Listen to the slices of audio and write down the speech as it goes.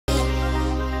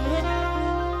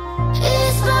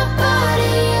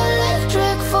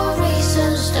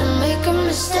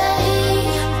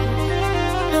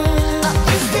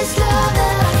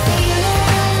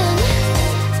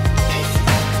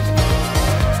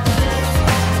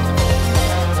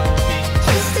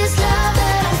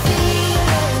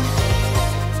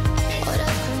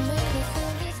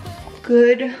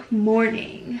Good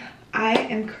morning. I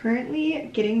am currently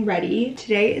getting ready.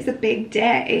 Today is a big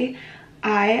day.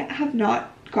 I have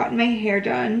not gotten my hair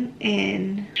done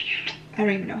in I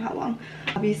don't even know how long.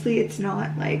 Obviously it's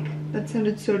not like, that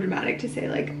sounded so dramatic to say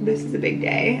like this is a big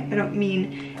day. I don't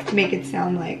mean to make it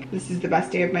sound like this is the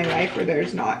best day of my life or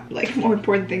there's not like more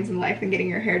important things in life than getting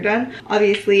your hair done.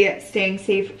 Obviously staying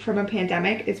safe from a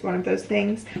pandemic is one of those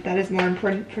things that is more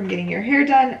important from getting your hair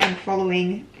done and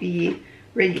following the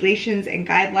regulations and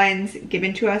guidelines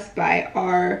given to us by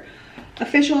our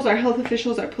officials, our health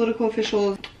officials, our political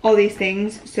officials, all these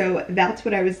things. So that's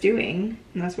what I was doing,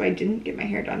 and that's why I didn't get my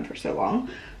hair done for so long.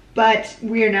 But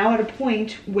we are now at a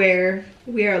point where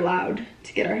we are allowed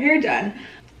to get our hair done.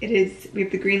 We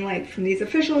have the green light from these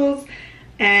officials,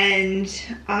 and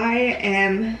I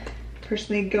am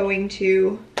personally going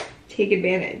to take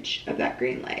advantage of that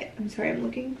green light. I'm sorry, I'm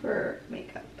looking for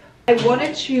makeup. I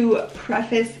wanted to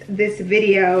preface this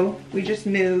video, we just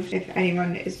moved, if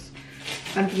anyone is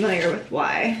unfamiliar with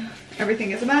why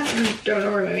everything is a mess and don't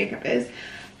know where my makeup is,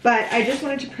 but I just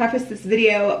wanted to preface this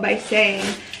video by saying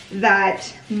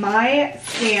that my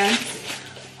stance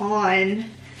on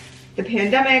the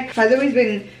pandemic has always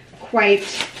been quite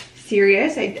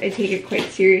serious. I take it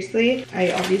quite seriously.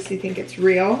 I obviously think it's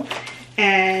real,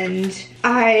 and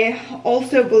I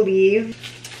also believe,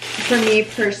 for me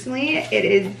personally,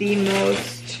 it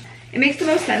makes the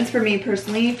most sense for me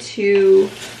personally to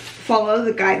follow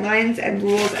the guidelines and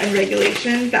rules and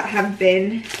regulations that have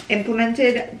been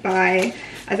implemented by,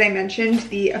 as I mentioned,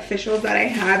 the officials that I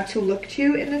have to look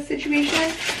to in this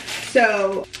situation.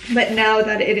 So, but now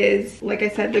that it is, like I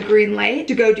said, the green light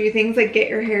to go do things like get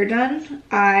your hair done,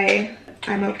 I'm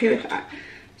okay with that.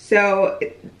 So,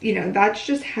 you know, that's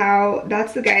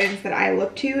the guidance that I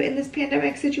look to in this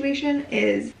pandemic situation,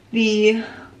 is the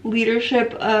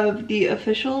leadership of the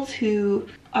officials who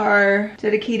are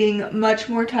dedicating much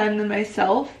more time than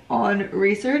myself on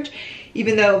research,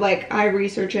 even though like I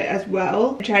research it as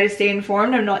well. I try to stay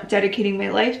informed. I'm not dedicating my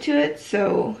life to it.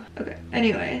 So, okay.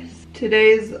 Anyways,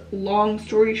 today's long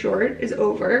story short is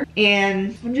over,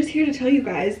 and I'm just here to tell you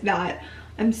guys that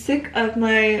I'm sick of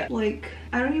my, like,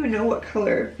 I don't even know what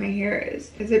color my hair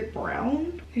is. Is it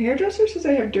brown? My hairdresser says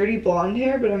I have dirty blonde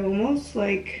hair, but I'm almost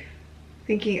like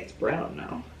thinking it's brown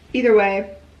now. Either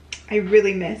way, I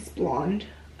really miss blonde.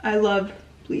 I love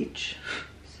bleach.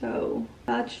 So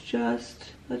that's just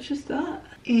that.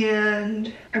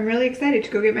 And I'm really excited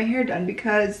to go get my hair done,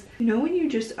 because you know when you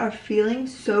just are feeling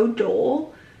so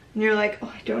dull and you're like,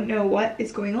 oh, I don't know what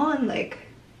is going on. Like,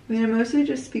 I mean, I'm mostly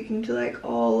just speaking to like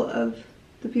all of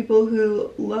the people who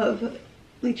love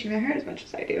bleaching their hair as much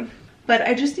as I do. But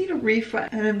I just need a refresh,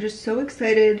 and I'm just so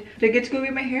excited that I get to go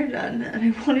get my hair done, and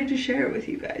I wanted to share it with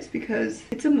you guys because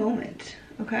it's a moment,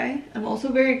 okay? I'm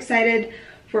also very excited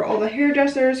for all the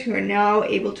hairdressers who are now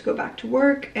able to go back to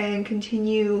work and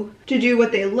continue to do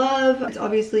what they love. It's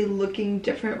obviously looking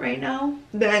different right now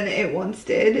than it once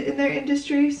did in their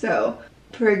industry. So,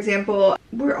 for example,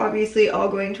 we're obviously all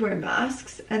going to wear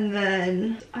masks, and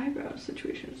then this eyebrow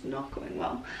situation is not going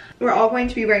well. We're all going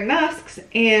to be wearing masks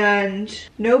and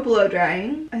no blow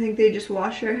drying. I think they just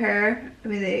wash your hair. I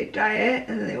mean, they dye it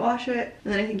and then they wash it,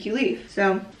 and then I think you leave.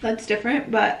 So that's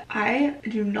different, but I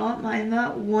do not mind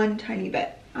that one tiny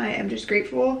bit. I am just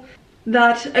grateful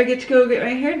that I get to go get my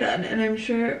hair done, and I'm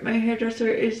sure my hairdresser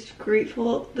is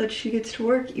grateful that she gets to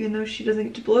work even though she doesn't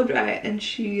get to blow dry, and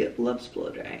she loves blow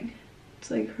drying. It's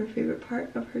like her favorite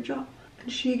part of her job,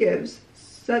 and she gives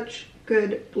such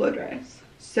good blow dries.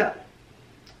 So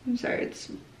I'm sorry,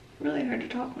 it's really hard to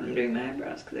talk when I'm doing my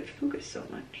eyebrows because I focus so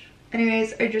much.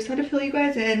 Anyways, I just had to fill you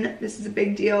guys in. This is a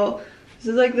big deal. This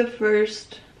is like the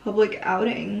first public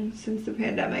outing since the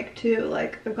pandemic too.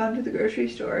 Like, I've gone to the grocery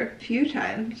store a few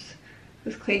times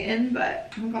with Clayton,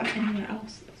 but I haven't gone anywhere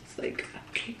else. It's like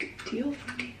a big deal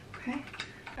for me, okay?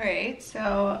 Alright,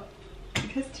 so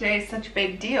because today is such a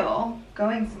big deal,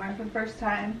 going somewhere for the first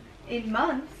time in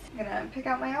months, I'm gonna pick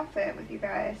out my outfit with you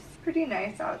guys. It's pretty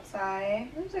nice outside.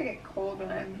 Sometimes I get cold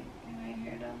when I'm getting my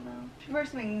hair done though. I should wear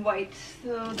something white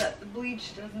so that the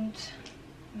bleach doesn't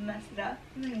mess it up.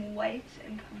 Something white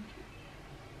and comfy.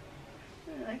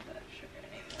 I don't like that shirt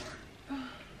anymore.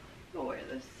 I'll wear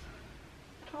this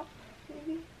top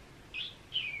maybe.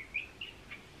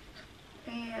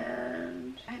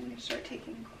 And I'm gonna start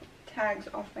taking tags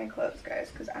off my clothes,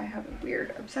 guys, because I have a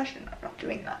weird obsession of not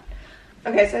doing that.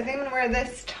 Okay, so I think I'm gonna wear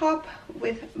this top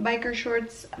with biker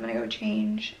shorts. I'm gonna go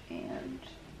change and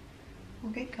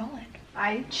we'll get going.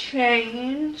 I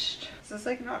changed. This is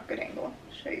like not a good angle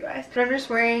to show you guys, but I'm just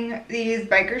wearing these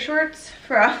biker shorts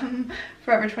from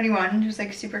Forever 21, just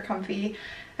like super comfy.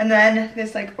 And then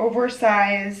this like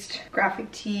oversized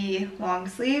graphic tee long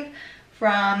sleeve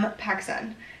from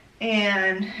PacSun.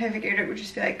 And I figured it would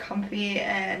just be like comfy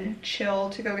and chill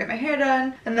to go get my hair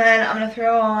done. And then I'm gonna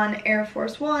throw on Air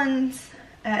Force Ones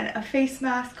and a face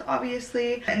mask,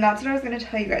 obviously. And that's what I was gonna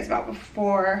tell you guys about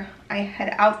before I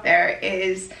head out there,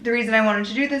 is the reason I wanted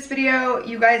to do this video.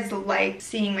 You guys like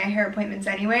seeing my hair appointments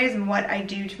anyways and what I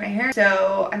do to my hair,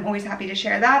 so I'm always happy to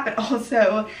share that. But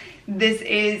also, this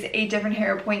is a different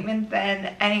hair appointment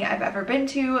than any I've ever been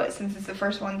to, since it's the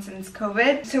first one since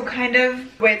COVID. So kind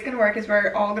of the way it's gonna work is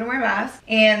we're all gonna wear masks,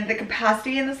 and the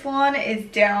capacity in the salon is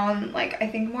down like I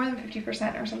think more than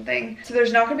 50% or something. So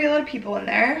there's not gonna be a lot of people in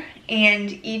there,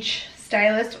 and each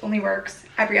stylist only works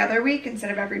every other week instead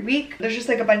of every week. There's just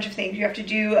like a bunch of things. You have to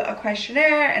do a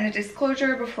questionnaire and a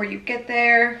disclosure before you get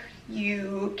there.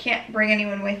 You can't bring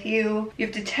anyone with you. You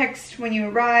have to text when you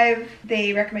arrive.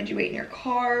 They recommend you wait in your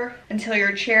car until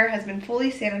your chair has been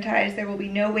fully sanitized. There will be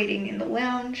no waiting in the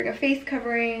lounge. Bring a face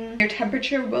covering. Your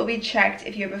temperature will be checked.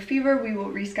 If you have a fever, we will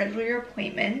reschedule your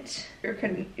appointment.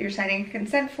 You're signing a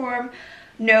consent form.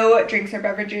 No drinks or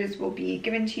beverages will be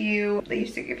given to you. They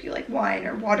used to give you like wine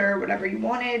or water, whatever you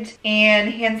wanted.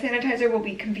 And hand sanitizer will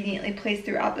be conveniently placed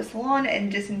throughout the salon,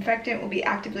 and disinfectant will be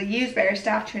actively used by our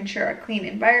staff to ensure a clean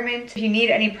environment. If you need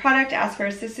any product, ask for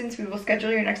assistance. We will schedule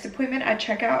your next appointment at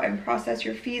checkout and process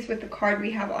your fees with the card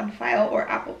we have on file or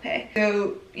Apple Pay.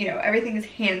 So, you know, everything is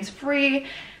hands-free.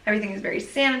 Everything is very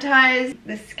sanitized.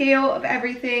 The scale of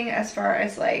everything as far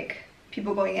as like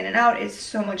people going in and out is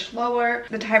so much lower.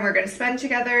 The time we're gonna spend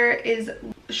together is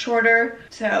shorter.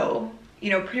 So, you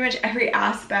know, pretty much every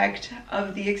aspect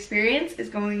of the experience is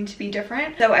going to be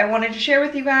different. So I wanted to share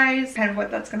with you guys kind of what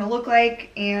that's gonna look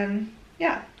like. And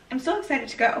yeah, I'm so excited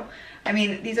to go. I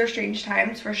mean, these are strange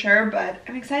times for sure, but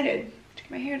I'm excited to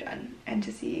get my hair done and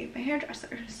to see my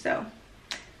hairdresser. So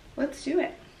let's do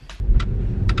it.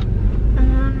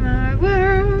 On my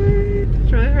way.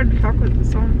 It's really hard to talk with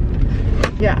this on.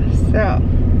 Yeah, so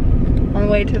on the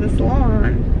way to the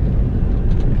salon,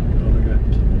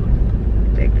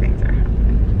 big things are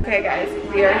happening. Okay guys,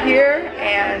 we are here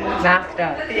and masked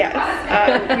up. Yes,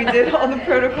 we did all the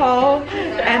protocol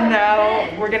and now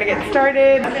we're gonna get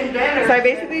started. So I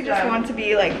basically just want to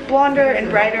be like blonder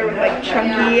and brighter with like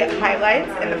chunky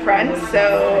highlights in the front.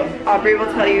 So Aubrey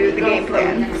will tell you the game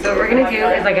plan. So what we're gonna do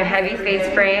is like a heavy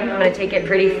face frame. I'm gonna take it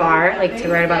pretty far, like to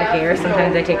right about here.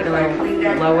 Sometimes I take it a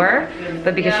little lower,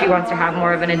 but because she wants to have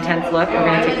more of an intense look, we're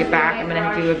gonna take it back. I'm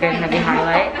gonna do a good heavy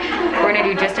highlight. We're gonna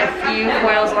do just a few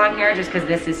coils along here just because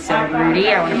this is so rooty.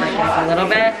 I wanna break it up a little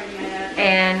bit.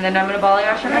 And then I'm gonna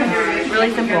balayage it in.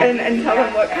 Really simple. And tell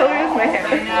them what color is my hair.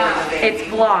 It's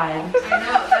blonde.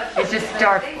 It's just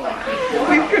dark blonde.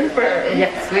 We've confirmed.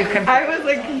 Yes, we've confirmed. I was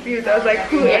like confused. I was like,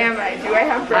 who am I? Do I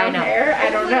have brown hair? I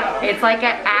don't know. It's like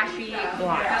an ashy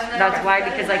blonde. That's why,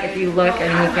 because like if you look, I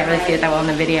mean you can't really see it that well in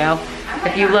the video.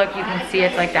 If you look, you can see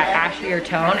it's like that ashier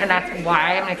tone, and that's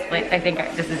why I'm gonna explain. I think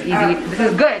this is easy. This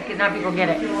is good because now people get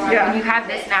it. Yeah. When you have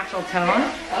this natural tone,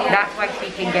 that's why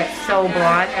she can get so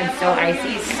blonde and so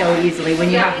icy so easily. When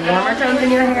you have warmer tones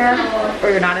in your hair, or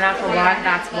you're not a natural blonde,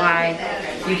 that's why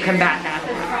you combat that,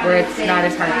 where it's not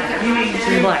as hard.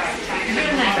 She's blessed.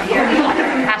 So,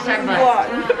 hashtag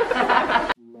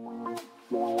blessed.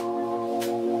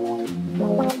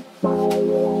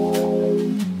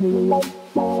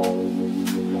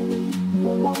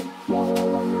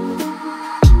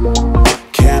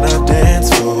 Can I dance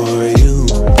for you?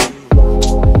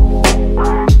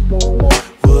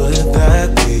 Would that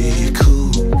be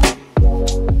cool?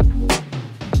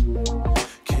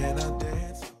 Can I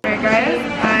dance? Alright guys,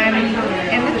 I'm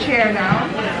in the chair now.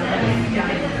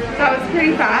 That was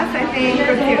pretty fast. I think,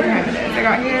 let's see what time it is. I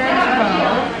got here at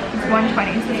 12. It's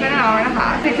 1:20, so it's been an hour and a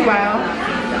half. It takes a while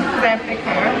because I have thick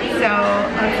hair. So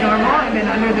that's normal. I've been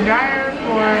under the dryer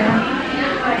for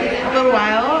a little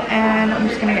while and I'm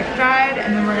just gonna get dried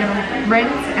and then we're gonna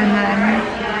rinse and then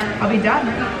I'll be done.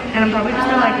 And I'm probably just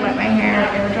gonna like let my hair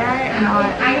air dry and not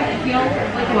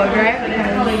blow dry it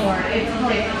because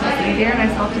it's easier and I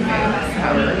still have to move. So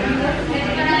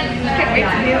can't wait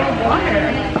to be a little blonder.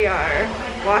 We are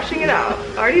washing it out.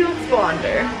 Already looks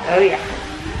blonder. Oh yeah.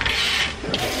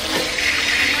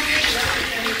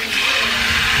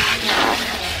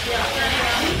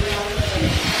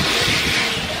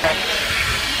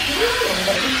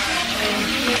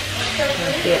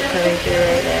 See it coming through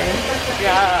right there.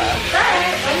 Yeah.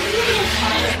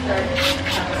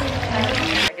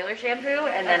 Regular shampoo,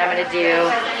 and then I'm gonna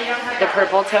do the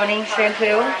purple toning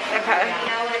shampoo. Okay.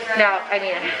 No, I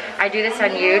mean, I do this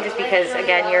on you just because,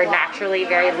 again, you're naturally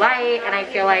very light, and I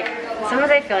feel like,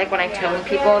 sometimes I feel like when I tone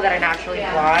people that are naturally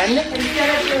blonde,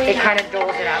 it kind of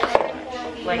doles it out too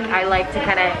much. Like, I like to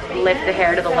kind of lift the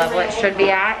hair to the level it should be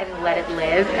at and let it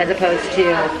live, as opposed to,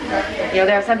 you know,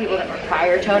 there are some people that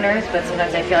require toners, but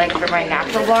sometimes I feel like for my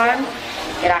natural blonde,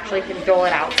 it actually can dole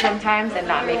it out sometimes and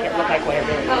not make it look like what it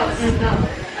really is.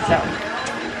 So,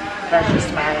 that's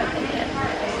just my opinion.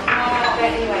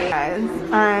 Guys,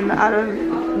 I'm out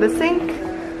of the sink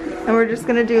and we're just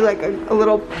gonna do like a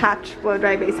little patch blow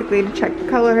dry basically to check the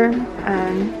color,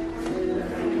 and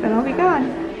then I'll be gone.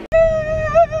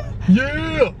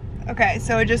 Yeah! Okay,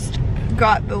 so I just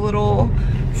got the little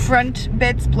front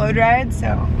bits blow dried,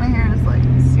 so my hair is like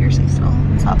seriously still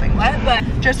sopping wet, but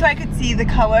just so I could see the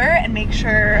color and make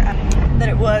sure that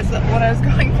it was what I was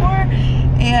going for,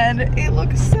 and it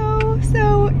looks so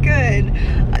good.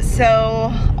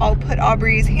 So I'll put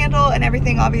Aubrey's handle and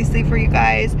everything obviously for you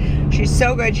guys. She's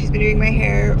so good. She's been doing my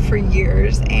hair for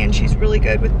years and she's really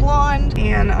good with blonde,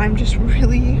 and I'm just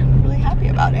really happy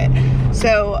about it.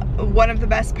 So one of the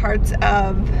best parts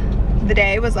of the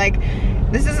day was like,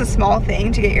 this is a small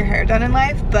thing to get your hair done in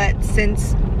life, but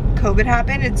since COVID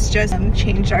happened, it's just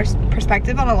changed our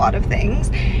perspective on a lot of things,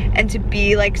 and to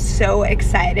be like so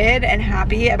excited and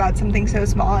happy about something so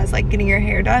small as like getting your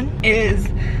hair done is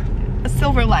a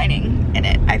silver lining in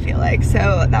it, I feel like.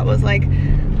 So that was like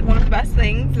one of the best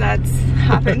things that's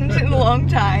happened in a long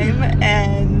time,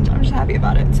 and I'm just happy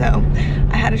about it. So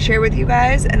I had to share with you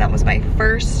guys, and that was my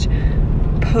first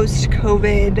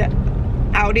post-COVID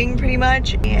outing pretty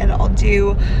much, and I'll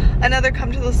do another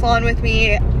come to the salon with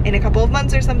me in a couple of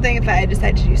months or something if I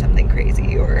decide to do something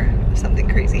crazy or if something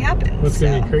crazy happens. What's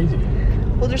gonna be crazy?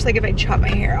 Well, just like if I chop my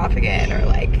hair off again or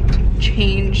like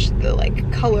change the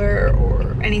like color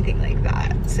or anything like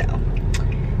that. So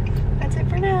that's it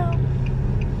for now.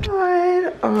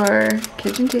 God, our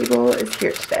kitchen table is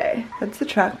here today. That's the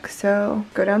truck, so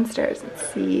go downstairs and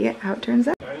see how it turns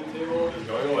out. Dining table is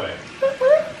going away.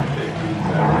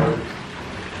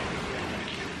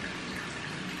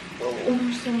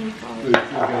 There's so many flowers. This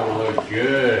is gonna look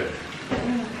good.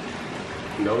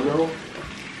 No.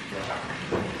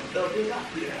 They'll do that.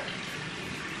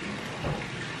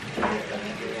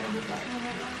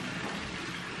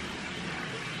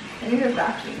 I need to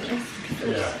vacuum this.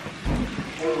 Yeah.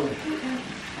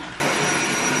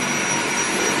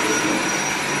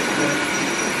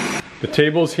 The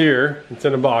table's here. It's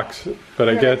in a box, but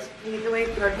I guess. I hate the way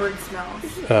cardboard smells.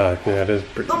 Yeah, it is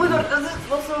pretty. Oh my god, does it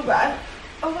smell so bad?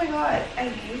 Oh my god, I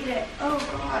hate it. Oh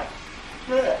god.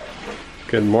 Ugh.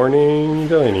 Good morning,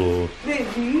 Delaney. Babe,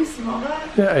 do you smell that?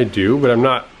 Yeah, I do, but I'm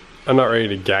not ready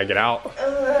to gag it out.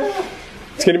 Ugh.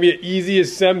 It's gonna be an easy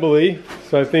assembly,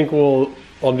 so I think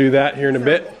I'll do that here in a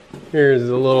bit. Here's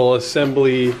a little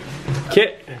assembly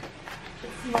kit. It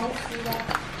smells so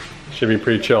bad. Should be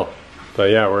pretty chill. But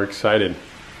yeah, we're excited.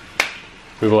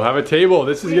 We will have a table.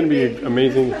 This is gonna be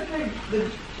amazing. Can you just put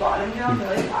the bottom down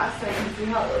really fast so I can see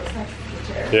how it looks next to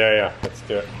the chair? Yeah, let's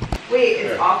do it. Wait, it's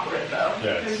Here. awkward though.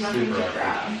 Yeah, it's There's nothing super to awkward.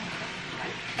 grab.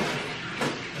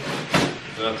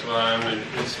 That's why I'm an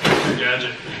Inspector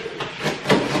Gadget.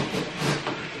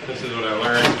 This is what I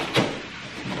learned.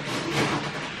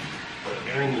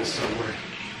 I learned this somewhere.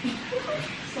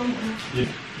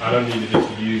 I don't need to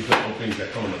just use the openings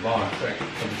that come in the box. I can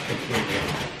just completely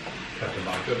cut the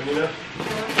box open, you know?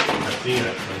 I've seen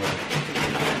that somewhere.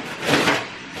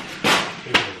 I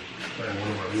think it was in one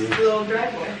of our The rooms. little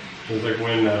driveway. It was like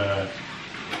when the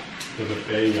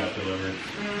bay got delivered.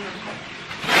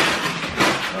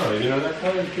 Oh, you know, that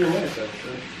color is pretty nice,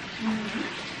 actually.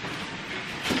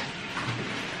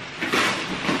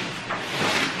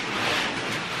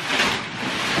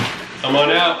 Come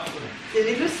on out. Did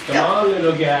it just Come on,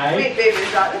 little guy. Wait, babe,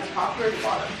 is that the top or the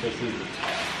bottom? This is the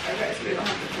top. Okay, so we don't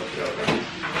have to flip it over.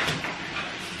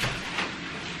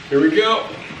 Here we go.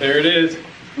 There it is.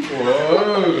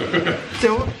 Whoa.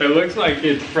 Don't. It looks like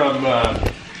it's from,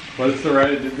 what's the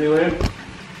ride at Disneyland?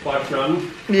 Splash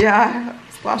Mountain? Yeah,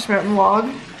 Splash Mountain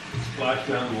log. Splash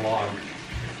Mountain log.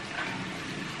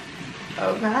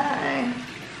 Okay. I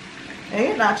think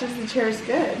it matches the chairs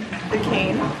good. The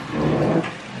cane.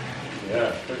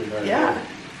 Yeah, it's pretty nice. Yeah.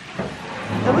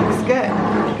 It looks good.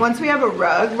 Once we have a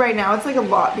rug, right now it's like a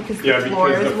lot because the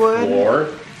floor is wood. Floor.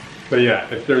 But yeah,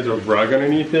 if there's a rug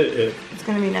underneath it, It's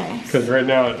gonna be nice. because right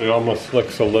now it almost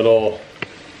looks a little,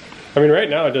 I mean right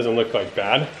now it doesn't look like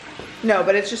bad. No,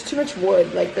 but it's just too much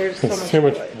wood. Like there's so It's much too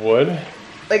much wood. wood.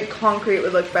 Like concrete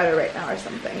would look better right now or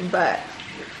something, but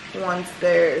once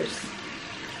there's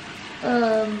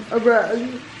a rug,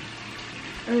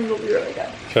 I think it'll be really good.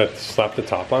 Should I slap the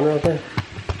top on real quick?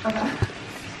 Okay.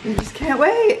 You just can't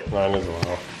wait. Mine as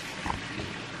well.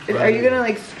 Are you gonna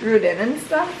like screw it in and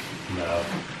stuff? No.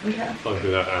 Okay. I'll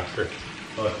do that after.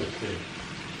 I'll have to see.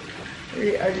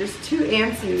 We are just too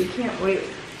antsy. We can't wait.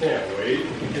 Can't wait.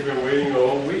 We've been waiting a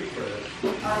whole week for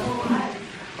this. Our whole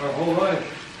life. Our whole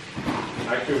life.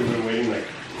 Actually, we've been waiting like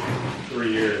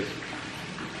 3 years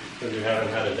because we haven't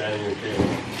had a dining room table.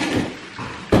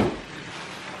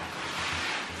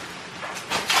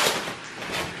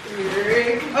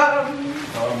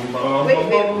 Wait,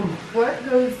 what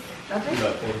goes? Nothing?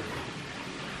 Nothing.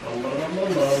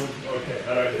 Okay,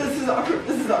 how do I do This is awkward.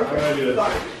 This is awkward. How do I do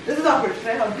this? This is awkward. Should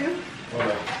I help you?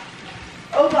 Hold on.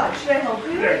 Oh God, should I help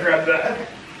you? Yeah, grab that. Okay.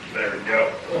 There we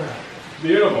go.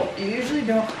 Beautiful. You usually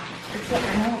don't accept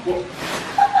my help. Ooh.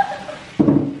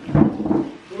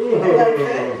 That's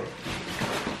it?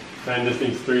 Mine just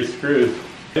needs 3 screws. I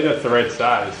think that's the right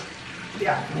size.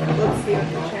 Yeah. Let's see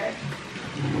with the chair.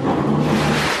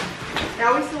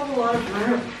 Now we still have a lot of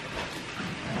room.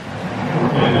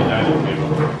 And a dining table.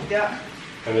 Yeah.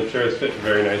 And the chairs fit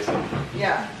very nicely.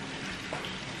 Yeah.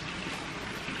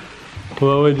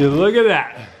 Well, would you look at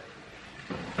that?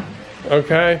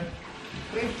 Okay.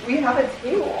 We have a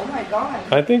table. Oh my God.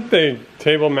 I think the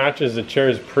table matches the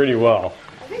chairs pretty well.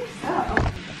 I think so.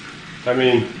 I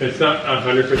mean, it's not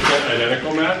 100%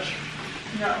 identical match,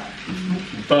 No.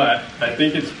 but I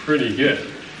think it's pretty good.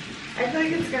 I feel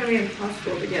like it's gonna be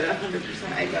impossible to get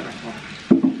 100% identical.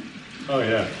 Oh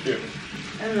yeah, cute.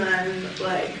 And then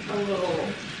like a little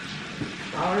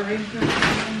flower arrangement. I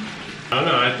don't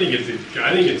know, I think it's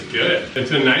good.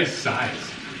 It's a nice size.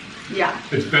 Yeah.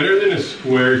 It's better than a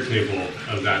square table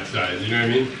of that size, you know what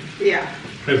I mean? Yeah.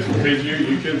 Because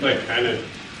you could like kind of,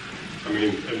 I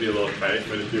mean, it'd be a little tight,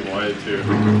 but if you wanted to,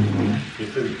 you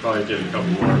could probably get a couple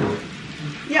more.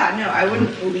 Yeah, no, I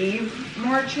wouldn't leave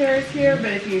more chairs here,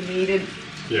 but if you needed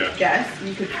Yeah. guests,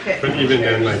 you could fit But more even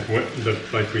chairs. then,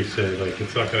 like we said, like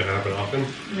it's not gonna happen often.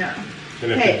 No.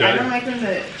 And if Hey, it does, I don't like when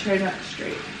the chair's not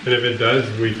straight. and if it does,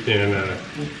 we can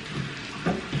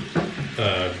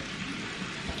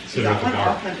sit You at got the one bar.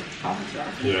 off the bar.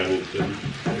 Yeah, I need to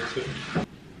fix it.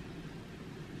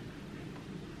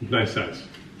 Nice size.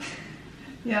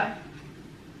 Yeah.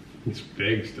 It's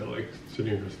big still, like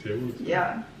sitting across the table.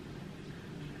 Yeah.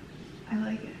 I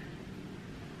like it.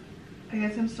 I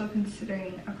guess I'm still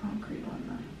considering a concrete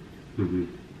one though. Mm-hmm.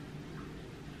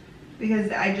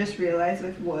 Because I just realized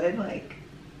with wood, like,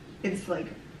 it's like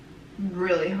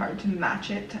really hard to match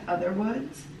it to other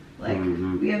woods. Like,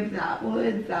 we have that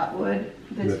wood,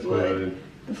 this wood,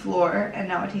 the floor, and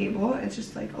now a table. It's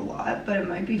just like a lot, but it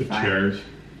might be The fine. chairs.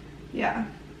 Yeah.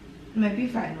 It might be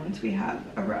fine once we have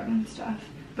a rug and stuff.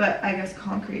 But I guess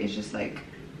concrete is just like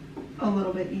a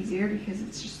little bit easier because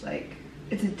it's just like,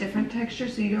 it's a different texture,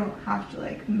 so you don't have to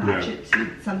like match it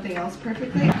to something else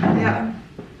perfectly. Yeah.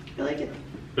 I like it.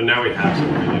 But now we have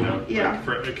something, you know? Yeah.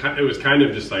 Like it was kind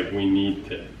of just like we need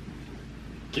to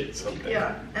get something.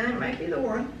 Yeah. And it might be the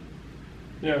one.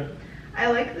 Yeah. I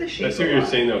like the shape. I see what a you're lot.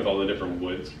 saying though with all the different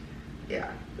woods.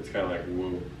 Yeah. It's kind of like,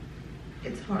 whoa.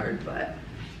 It's hard, but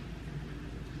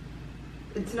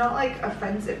it's not like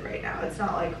offensive right now. It's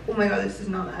not like, oh my God, this does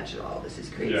not match at all. This is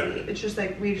crazy. Yeah. It's just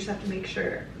like, we just have to make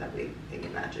sure that we think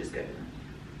it matches good enough.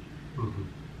 Mm-hmm.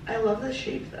 I love the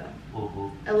shape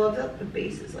though. I love that the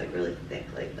base is like really thick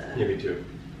like that. Yeah, me too.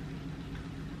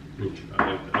 Me too.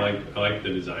 I like the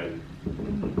design.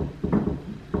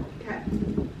 Okay.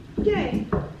 Yay.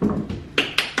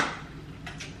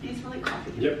 These smell like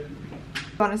coffee. Yep.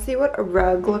 Want to see what a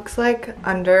rug looks like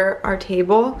under our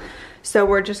table? So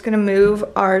we're just gonna move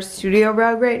our studio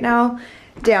rug right now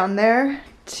down there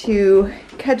to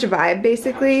catch a vibe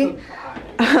basically.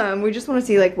 We just want to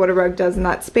see like what a rug does in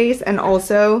that space, and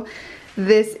also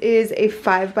this is a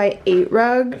 5x8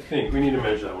 rug. I think we need to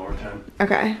measure that one more time.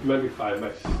 Okay. It might be 5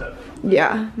 by 7.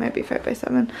 Yeah, might be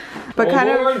 5x7, but Oh, kind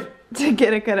Lord. of to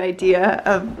get a good idea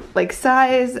of like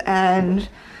size and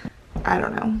I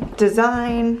don't know,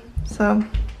 design. So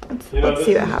let's see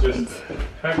what happens. Just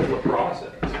a heck of a process.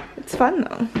 It's fun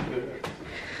though.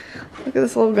 Look at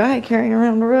this little guy carrying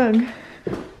around a rug.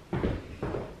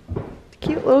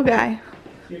 Cute little guy.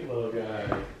 Cute little guy.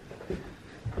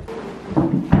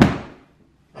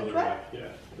 Other way? way, yeah.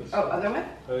 This Oh, other way?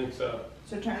 I think so.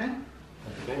 So turn it.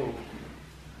 I think.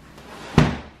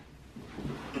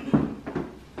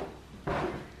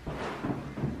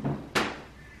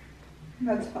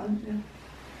 That's fun too.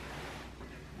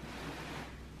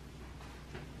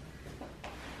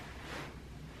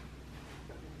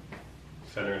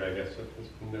 Centered, I guess, with this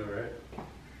window, right?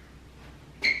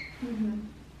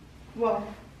 Well,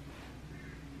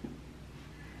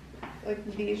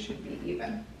 like these should be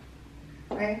even,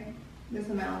 right? This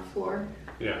amount of floor.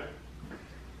 Yeah.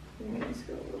 Maybe just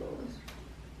go a little this.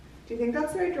 Do you think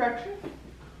that's the right direction?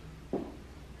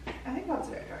 I think that's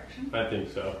the right direction. I think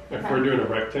so. If Okay. we're doing a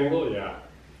rectangle, yeah.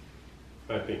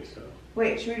 I think so.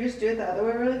 Wait, should we just do it the other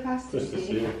way really fast Just to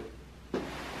see.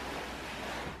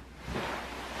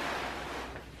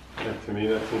 Yeah, to me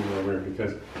that seems a little weird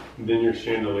because then your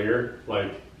chandelier,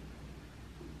 like,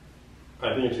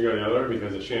 I think it should go the other way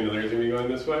because the chandelier is going to be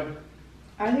going this way.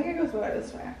 I think it goes better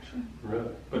this way actually. Really?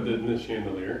 But then the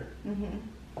chandelier.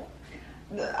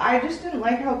 I just didn't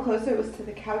like how close it was to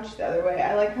the couch the other way.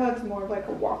 I like how it's more of like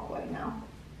a walkway now.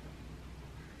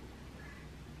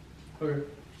 Okay.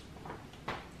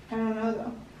 I don't know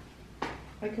though.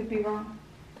 I could be wrong.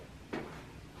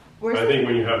 I think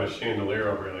when you have a chandelier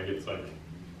over it, like it's like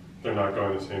they're not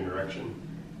going the same direction.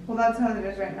 Well, that's how it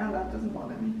is right now. That doesn't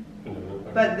bother me.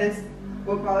 Okay. But this,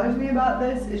 what bothers me about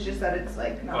this is just that it's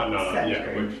like not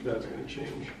centered. Yeah, which that's going to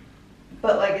change.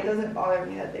 But like it doesn't bother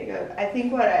me that they go. I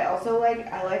think what I also like,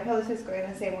 I like how this is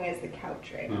going the same way as the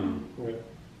couch right now. Okay.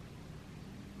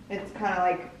 It's kind of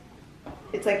like,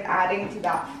 it's like adding to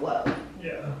that flow.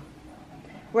 Yeah.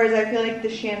 Whereas I feel like the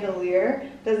chandelier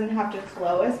doesn't have to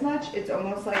flow as much. It's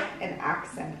almost like an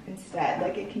accent instead.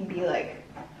 Like it can be like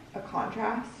a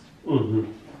contrast.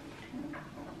 Mm-hmm.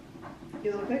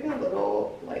 You look like a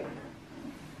little like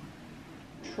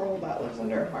troll that lives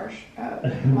under a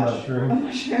Mushroom. A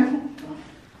mushroom.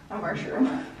 A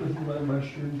mushroom. My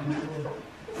mushroom.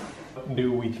 What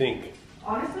do we think?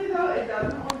 Honestly though, it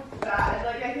doesn't look bad.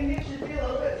 Like I think it should be a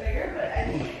little bit bigger, but I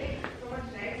think it's so much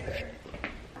nicer.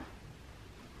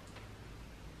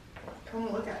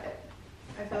 Come look at it.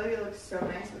 I feel like it looks so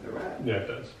nice with the rug. Yeah, it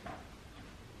does.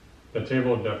 The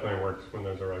table definitely works when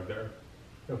there's a rug there.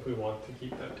 If we want to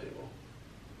keep that table.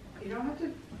 You don't have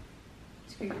to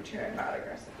scoot your chair out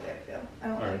aggressively, I feel. I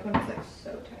don't Alright. like when it's like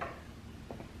so tight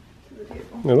to the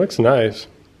table. It looks nice.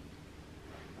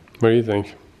 What do you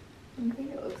think? I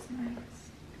think it looks nice.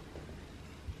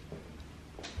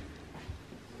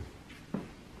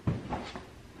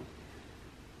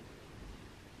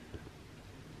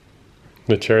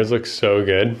 The chairs look so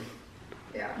good.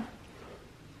 Yeah.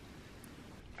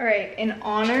 All right, in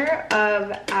honor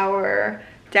of our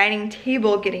dining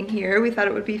table getting here, we thought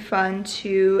it would be fun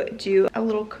to do a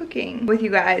little cooking with you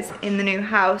guys in the new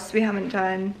house. We haven't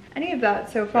done any of that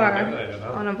so far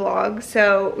on a vlog,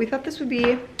 so we thought this would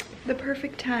be the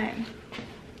perfect time.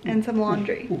 And some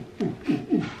laundry.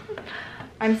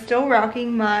 I'm still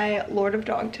rocking my Lord of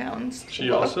Dogtowns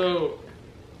look.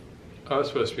 I was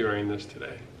supposed to be wearing this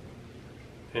today.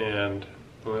 And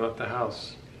when we left the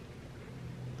house,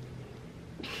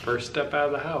 first step out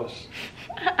of the house.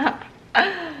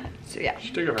 So yeah,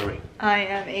 She took it from me. I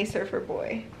am a surfer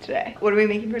boy today. What are we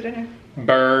making for dinner?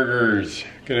 Burgers.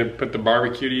 Gonna put the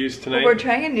barbecue to use tonight. We're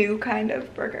trying a new kind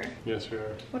of burger. Yes, we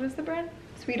are. What is the brand?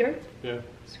 Sweet Earth? Yeah.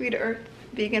 Sweet Earth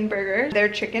vegan burger. Their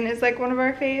chicken is like one of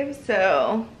our faves,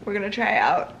 so we're gonna try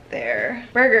out their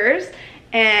burgers.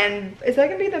 And is that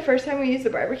gonna be the first time we use the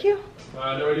barbecue?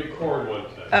 No, we did corn one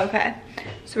time. Okay,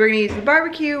 so we're gonna use the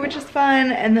barbecue, which is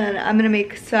fun, and then I'm gonna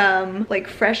make some like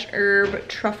fresh herb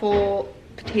truffle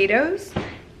potatoes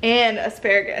and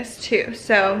asparagus too.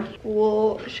 So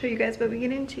we'll show you guys what we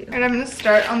get into. And I'm gonna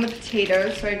start on the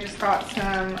potatoes. So I just got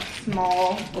some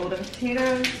small golden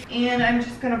potatoes and I'm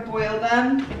just gonna boil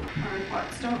them. Our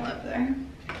pots don't live there.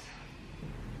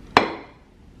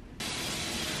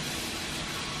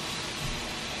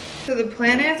 So the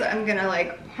plan is I'm gonna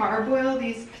like parboil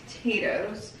these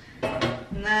potatoes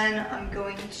and then I'm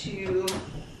going to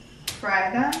fry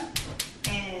them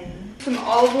in some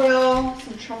olive oil,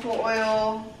 some truffle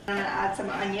oil. I'm gonna add some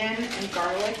onion and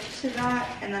garlic to that,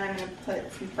 and then I'm gonna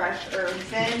put some fresh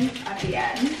herbs in at the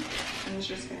end. And it's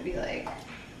just gonna be like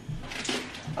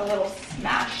a little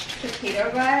smashed potato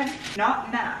vibe.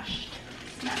 Not mashed,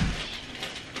 smashed.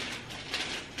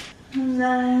 And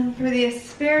then for the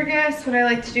asparagus, what I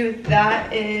like to do with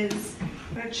that is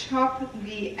I'm gonna chop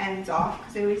the ends off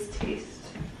because they always taste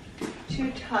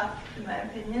too tough in my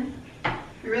opinion.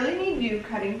 You really need new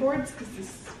cutting boards because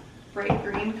this bright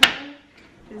green color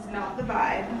is not the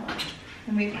vibe.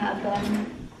 And we've had them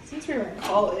since we were in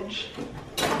college.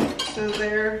 So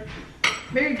they're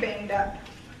very banged up.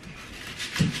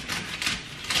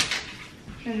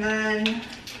 And then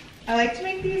I like to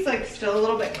make these like still a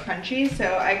little bit crunchy,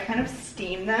 so I kind of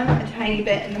steam them a tiny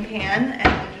bit in the pan and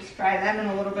then just fry them in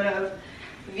a little bit of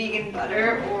vegan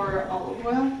butter or olive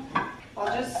oil.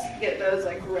 I'll just get those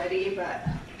like ready, but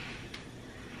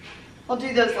I'll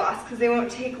do those last because they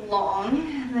won't take long.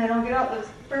 And then I'll get out those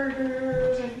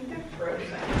burgers. I think they're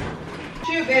frozen.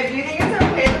 Shoot, babe, do you think it's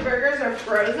okay the burgers are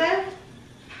frozen?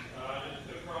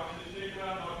 The processing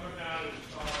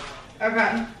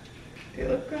Okay. They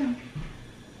look good.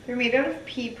 They're made out of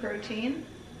pea protein,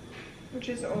 which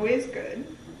is always good.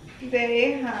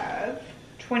 They have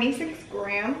 26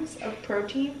 grams of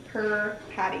protein per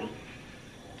patty.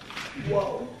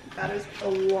 Whoa, that is a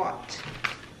lot.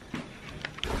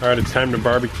 All right, it's time to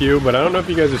barbecue, but I don't know if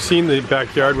you guys have seen the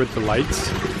backyard with the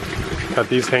lights. Got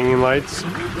these hanging lights,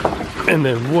 and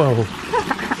then, whoa,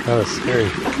 that was scary.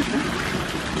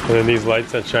 And then these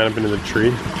lights that shine up into the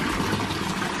tree.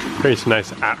 Creates a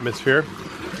nice atmosphere.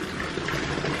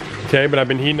 Okay, but I've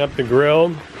been heating up the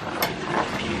grill.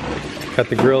 Got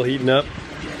the grill heating up.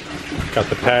 Got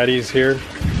the patties here.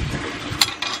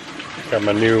 Got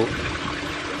my new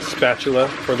spatula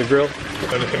for the grill.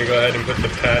 I'm just gonna go ahead and put the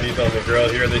patties on the grill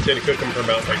here. They say to cook them for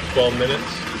about like 12 minutes.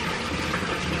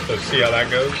 So see how that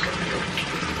goes.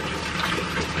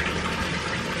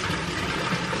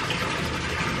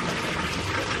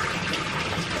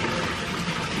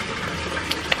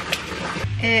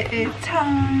 It is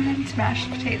time to mash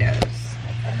potatoes.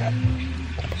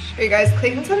 Show you guys,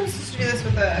 Clayton said I'm supposed to do this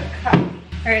with a cup.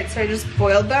 Alright, so I just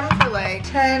boiled them for like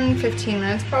 10-15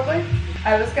 minutes probably.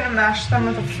 I was gonna mash them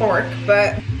with a fork,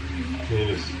 but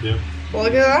Yep.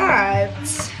 look at that.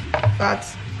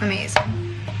 That's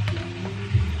amazing.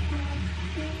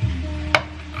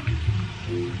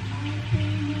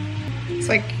 It's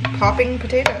like popping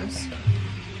potatoes.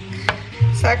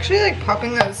 It's actually like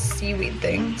popping those seaweed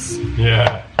things.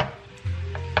 Yeah.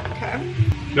 Okay.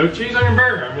 No cheese on your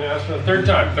burger. I'm gonna ask for the third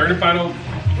time. Third and final.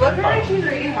 What kind of cheese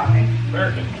are you having?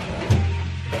 American.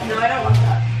 No, I don't want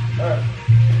that. Alright.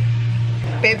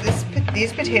 Babe,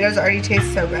 these potatoes already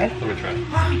taste so good. Let me try.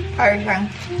 Alright, fine.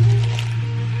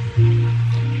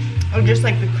 Oh, just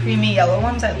like the creamy yellow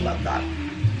ones. I love that.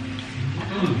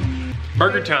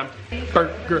 Burger time.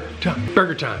 Burger time.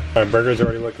 Burger time. All right, burger's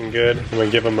already looking good. I'm gonna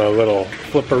give them a little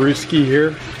flipperooski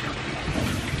here.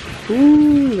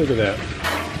 Ooh, look at that.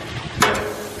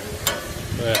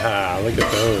 Ah, look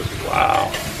at those.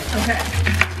 Wow. Okay.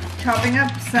 Chopping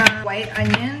up some white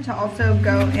onion to also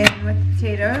go in with the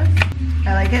potatoes.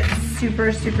 I like it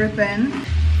super, super thin.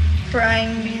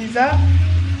 Frying these up.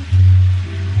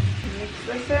 Mix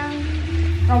this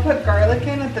in. I'll put garlic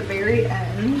in at the very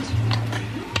end.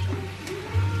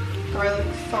 Garlic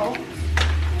salt.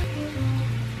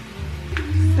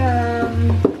 Some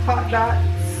hot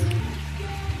dots.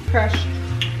 Crushed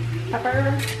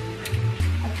pepper.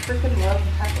 I freaking love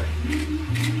pepper.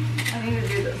 I need to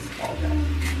do this all day.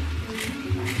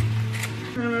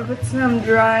 I'm gonna put some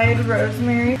dried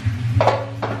rosemary.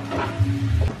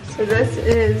 So this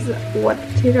is what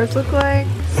potatoes look like.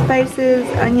 Spices,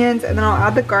 onions, and then I'll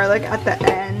add the garlic at the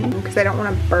end because I don't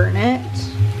want to burn it.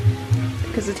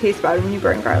 Because it tastes bad when you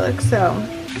burn garlic, so.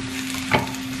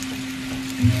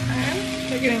 Okay,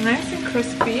 they're getting nice and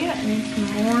crispy. I need some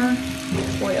more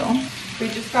oil. We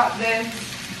just got this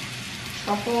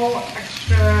truffle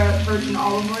extra virgin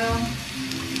olive oil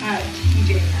at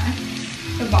TJ Maxx.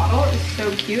 The bottle is so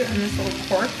cute, and this little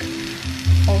cork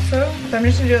also. So I'm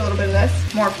just gonna do a little bit of this,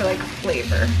 more for like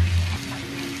flavor.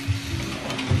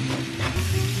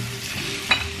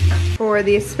 For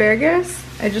the asparagus,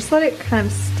 I just let it kind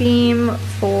of steam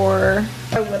for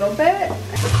a little bit.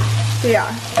 So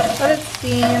yeah, let it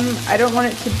steam. I don't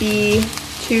want it to be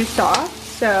too soft,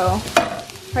 so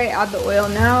probably add the oil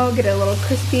now, get it a little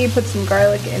crispy, put some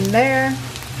garlic in there.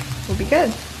 We'll be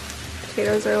good.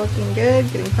 Potatoes are looking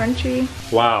good, getting crunchy.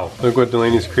 Wow, look what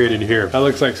Delaney's created here. That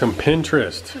looks like some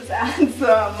Pinterest. Just add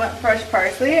some fresh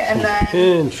parsley, and then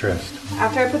Pinterest.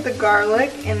 after I put the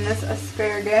garlic in this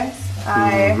asparagus,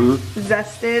 I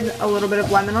zested a little bit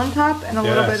of lemon on top and a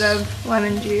little bit of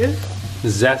lemon juice.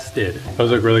 Zested.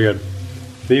 Those look really good.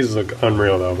 These look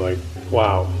unreal though, like,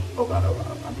 wow. Oh god, oh god,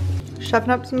 oh god. Shoving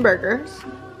up some burgers.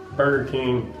 Burger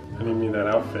King, I need me that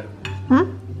outfit.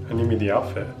 Hmm? I need me the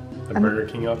outfit. The Burger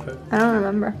King outfit. I don't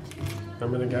remember.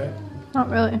 Remember the guy? Not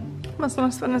really. Must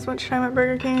not spend as much time at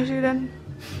Burger King as you did.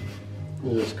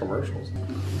 They're just commercials.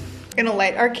 Gonna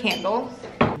light our candles.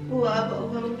 Love a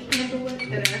little candlelit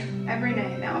dinner every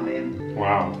night now, babe.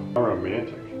 Wow, how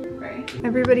romantic. Right?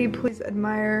 Everybody please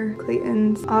admire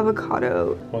Clayton's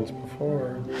avocado. Once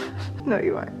before. No,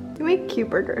 you aren't. You make cute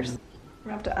burgers.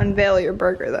 We're gonna have to unveil your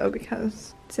burger though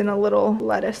because it's in a little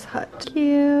lettuce hut.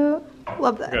 Cute.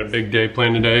 Love that. Got a big day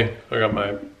planned today. I got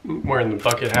my wearing the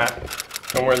bucket hat.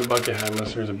 Don't wear the bucket hat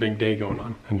unless there's a big day going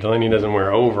on. And Delaney doesn't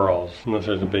wear overalls unless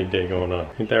there's a big day going on.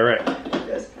 Ain't that right?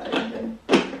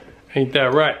 Ain't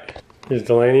that right? Here's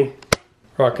Delaney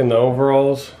rocking the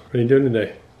overalls. What are you doing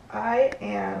today? I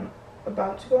am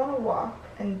about to go on a walk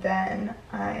and then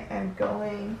I am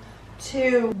going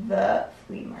to the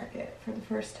flea market for the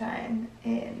first time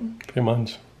in 3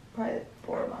 months. probably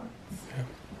 4 months. Yeah.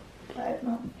 5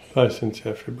 months. Probably since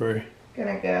February.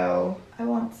 Gonna go. I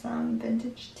want some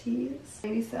vintage teas.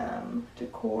 Maybe some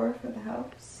decor for the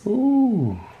house.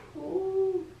 Ooh.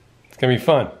 Ooh. It's gonna be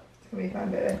fun. It's gonna be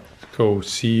fun, baby. Let's go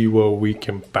see what we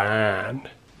can find.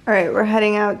 All right, we're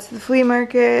heading out to the flea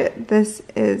market. This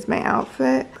is my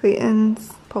outfit.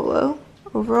 Clayton's polo,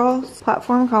 overalls,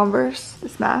 platform Converse,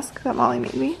 this mask that Molly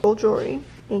made me, gold jewelry,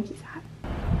 Yankees hat.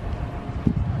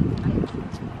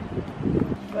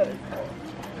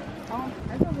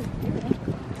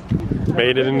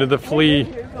 Made it into the flea.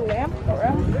 Yeah,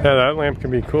 that lamp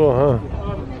can be cool, huh?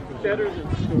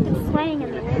 It's swaying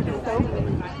in the wind.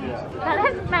 That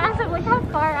is massive. Look how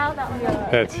far out that one is.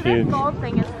 That's huge. This gold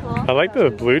thing is cool. I like the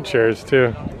blue chairs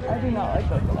too. I do not like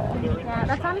those at all. Yeah,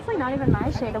 that's honestly not even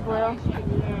my shade of blue.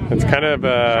 It's kind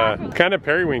of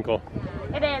periwinkle.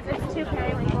 It is. It's too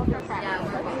periwinkle for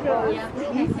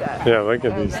practice. Yeah, look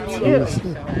at these teas.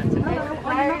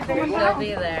 She'll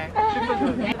be there.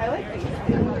 I like these.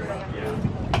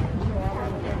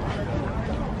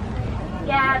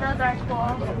 Yeah, those are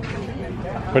cool.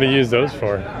 What do you use those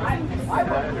for?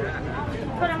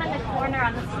 Put them in the corner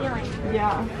on the ceiling.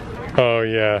 Yeah. Oh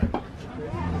yeah. Those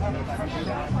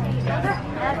are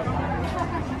heavy.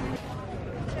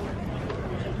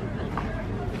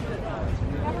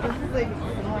 This is like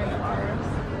similar to ours.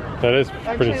 That is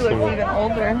Actually pretty looks similar. even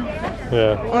older.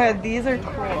 Yeah, Oh yeah, these are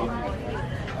cool.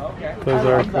 those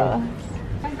are cool.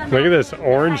 Look at this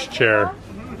orange chair. I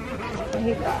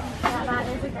hate that. Yeah, that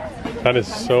is aggressive. That is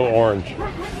so orange.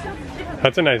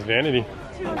 That's a nice vanity.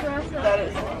 Too aggressive. That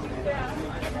is.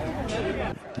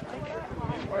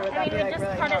 I mean, we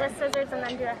just cut it with scissors and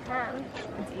then do a hem.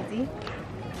 It's easy.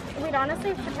 We'd honestly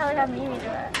should probably have Mimi do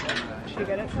it. Should we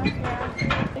get it from?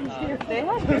 Yeah. They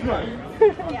have big ones.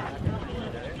 Yeah.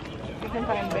 We can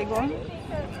find big ones.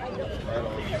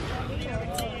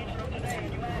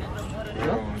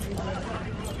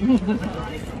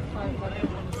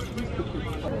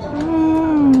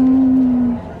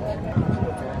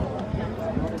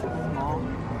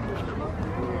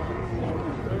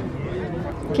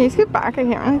 Can you scoot back? I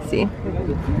can't really see.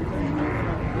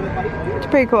 It's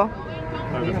pretty cool.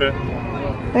 How's it fit?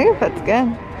 I think it fits good.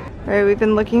 Alright, we've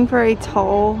been looking for a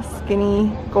tall, skinny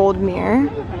gold mirror.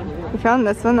 We found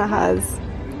this one that has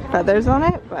feathers on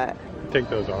it, but Take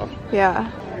those off. yeah.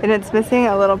 And it's missing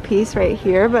a little piece right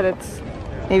here, but it's,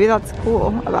 maybe that's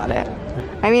cool about it.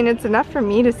 I mean, it's enough for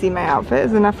me to see my outfit.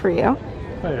 Is it enough for you?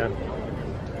 Oh yeah.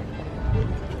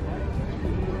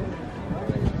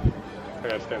 I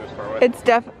gotta stand this far away. It's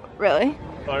really?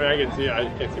 Well, I mean, I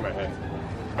can't see my head.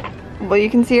 Well, you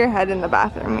can see your head in the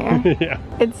bathroom mirror. Yeah.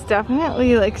 It's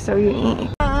definitely like so unique.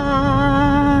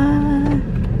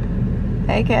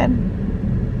 Hey kid,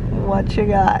 what you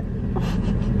got?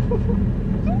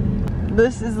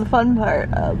 This is the fun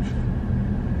part of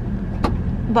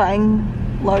buying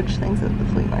large things at the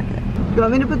flea market. You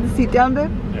want me to put the seat down,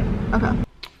 babe? Yeah. Okay. All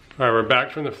right, we're back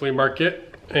from the flea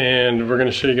market and we're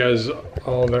gonna show you guys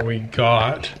all that we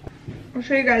got. I'll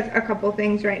show you guys a couple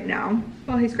things right now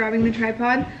while he's grabbing the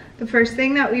tripod. The first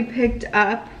thing that we picked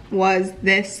up was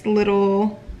this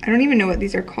little, I don't even know what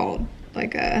these are called,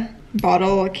 like a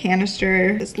bottle, a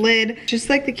canister, this lid, just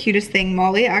like the cutest thing.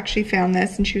 Molly actually found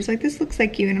this and she was like, this looks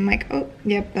like you, and I'm like, oh,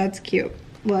 yep, that's cute.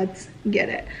 Let's get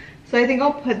it. So I think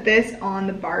I'll put this on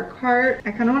the bar cart.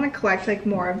 I kind of want to collect like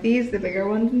more of these, the bigger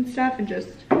ones and stuff, and just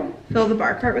fill the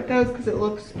bar cart with those because it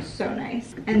looks so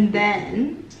nice. And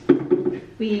then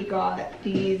we got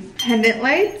these pendant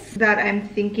lights that I'm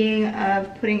thinking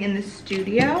of putting in the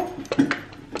studio,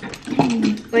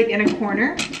 like in a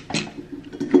corner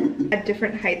at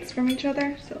different heights from each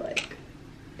other. So like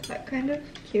that kind of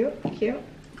cute. Can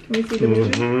we see the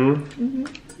vision?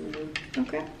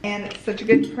 Okay. And it's such a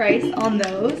good price on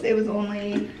those. It was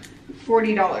only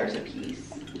 $40 a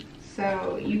piece.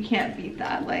 So you can't beat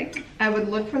that. Like, I would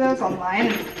look for those online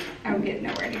and I would get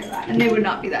nowhere near that. And they would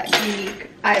not be that unique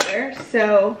either.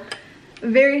 So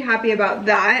very happy about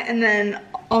that. And then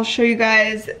I'll show you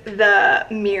guys the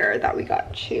mirror that we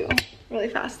got too really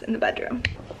fast in the bedroom.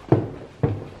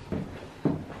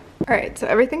 All right, so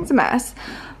everything's a mess.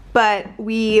 But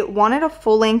we wanted a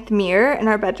full-length mirror in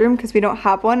our bedroom because we don't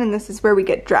have one, and this is where we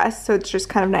get dressed, so it's just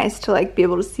kind of nice to like be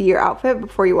able to see your outfit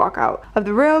before you walk out of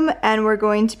the room. And we're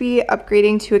going to be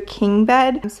upgrading to a king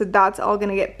bed, so that's all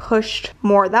gonna get pushed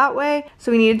more that way.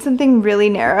 So we needed something really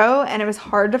narrow, and it was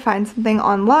hard to find something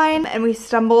online, and we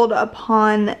stumbled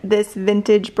upon this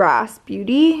vintage brass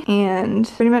beauty and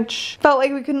pretty much felt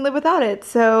like we couldn't live without it.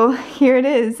 So here it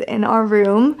is in our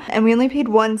room, and we only paid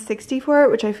 $160 for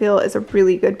it, which I feel is a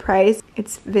really good price.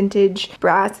 It's vintage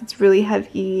brass. It's really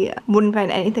heavy. Wouldn't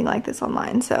find anything like this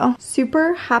online, so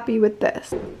super happy with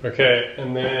this. Okay,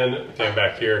 and then stand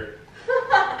back here.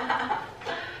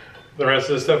 The rest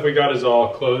of the stuff we got is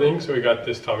all clothing. So we got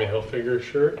this Tommy Hilfiger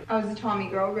shirt. I was a Tommy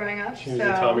girl growing up. She was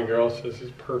a Tommy girl, so this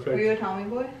is perfect. Were you a Tommy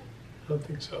boy? I don't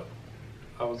think so.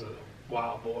 I was a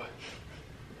wild boy.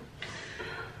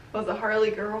 I was a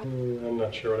Harley girl. I'm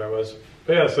not sure what I was.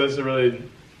 But yeah, so this is really,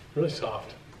 really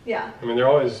soft. Yeah. I mean, they're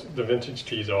always, the vintage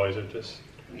tees always are just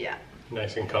Yeah.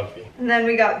 nice and comfy. And then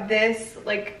we got this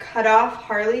like cut off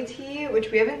Harley tee, which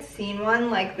we haven't seen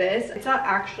one like this. It's not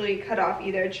actually cut off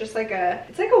either. It's just like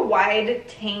it's like a wide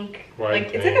tank.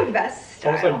 It's like a vest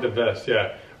style. Almost like the vest,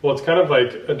 yeah. Well, it's kind of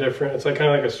like a different, it's like kind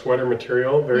of like a sweater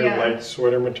material, very light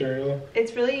sweater material.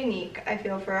 It's really unique, I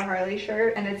feel, for a Harley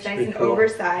shirt, and it's nice and cool.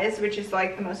 Oversized, which is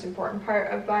like the most important part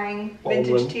of buying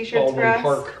vintage t-shirts for us.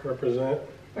 Park represent.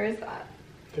 Where is that?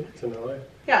 I think it's in LA.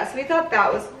 Yeah, so we thought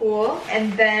that was cool.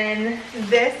 And then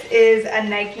this is a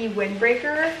Nike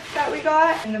windbreaker that we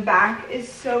got, and the back is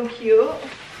so cute.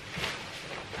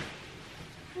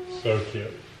 So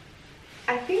cute.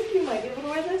 I think you might be able to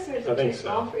wear this, or is it too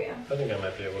small for you? I think I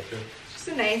might be able to. Just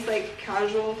a nice, like,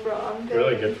 casual throw-on thing.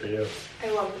 Really good for you.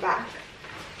 I love the back.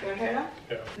 You want to try it on?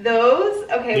 Yeah. Those,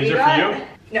 okay, These we are got... for you?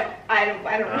 No, I don't know.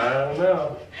 I don't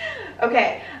know.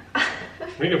 Okay.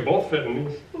 We could both fit in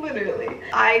these. Literally.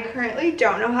 I currently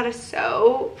don't know how to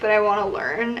sew, but I want to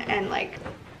learn and, like,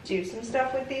 do some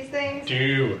stuff with these things.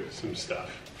 Do some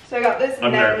stuff. So I got this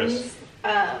I'm men's nervous.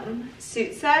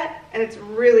 Suit set, and it's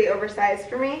really oversized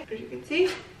for me, as you can see.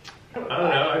 I don't know.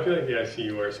 I feel like I see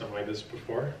you wear something like this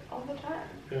before. All the time.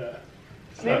 Yeah.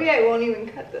 Maybe I won't even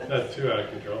cut this. Not too out of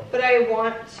control. But I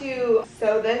want to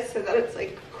sew this so that it's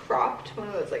like cropped, one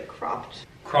of those like cropped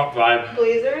Crop vibe.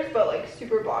 blazers, but like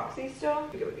super boxy still. I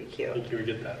think it would be I cute. think you would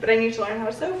get that. But I need to learn how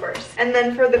to sew first. And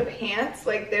then for the pants,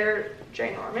 like they're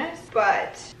ginormous,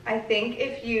 but I think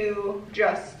if you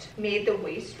just made the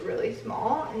waist really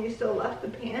small and you still left the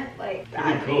pant like that.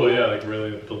 It'd be cool, yeah, like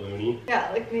really balloony. Yeah,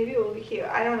 like maybe it will be cute.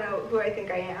 I don't know who I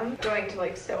think I am going to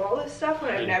like sew all this stuff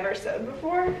when I've never sewed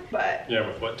before, but Yeah,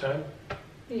 with what time?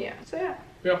 yeah. So yeah,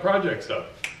 We got project stuff.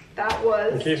 that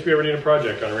was In case we ever need a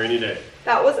project on a rainy day.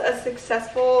 a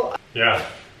successful Yeah.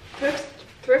 thrift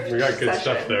We got good session.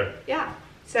 stuff there. Yeah.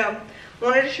 So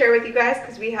wanted to share with you guys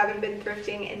because we haven't been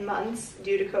thrifting in months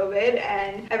due to COVID,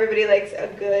 and everybody likes a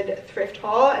good thrift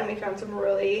haul, and we found some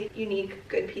really unique,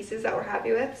 good pieces that we're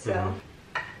happy with. So.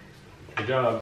 Good job.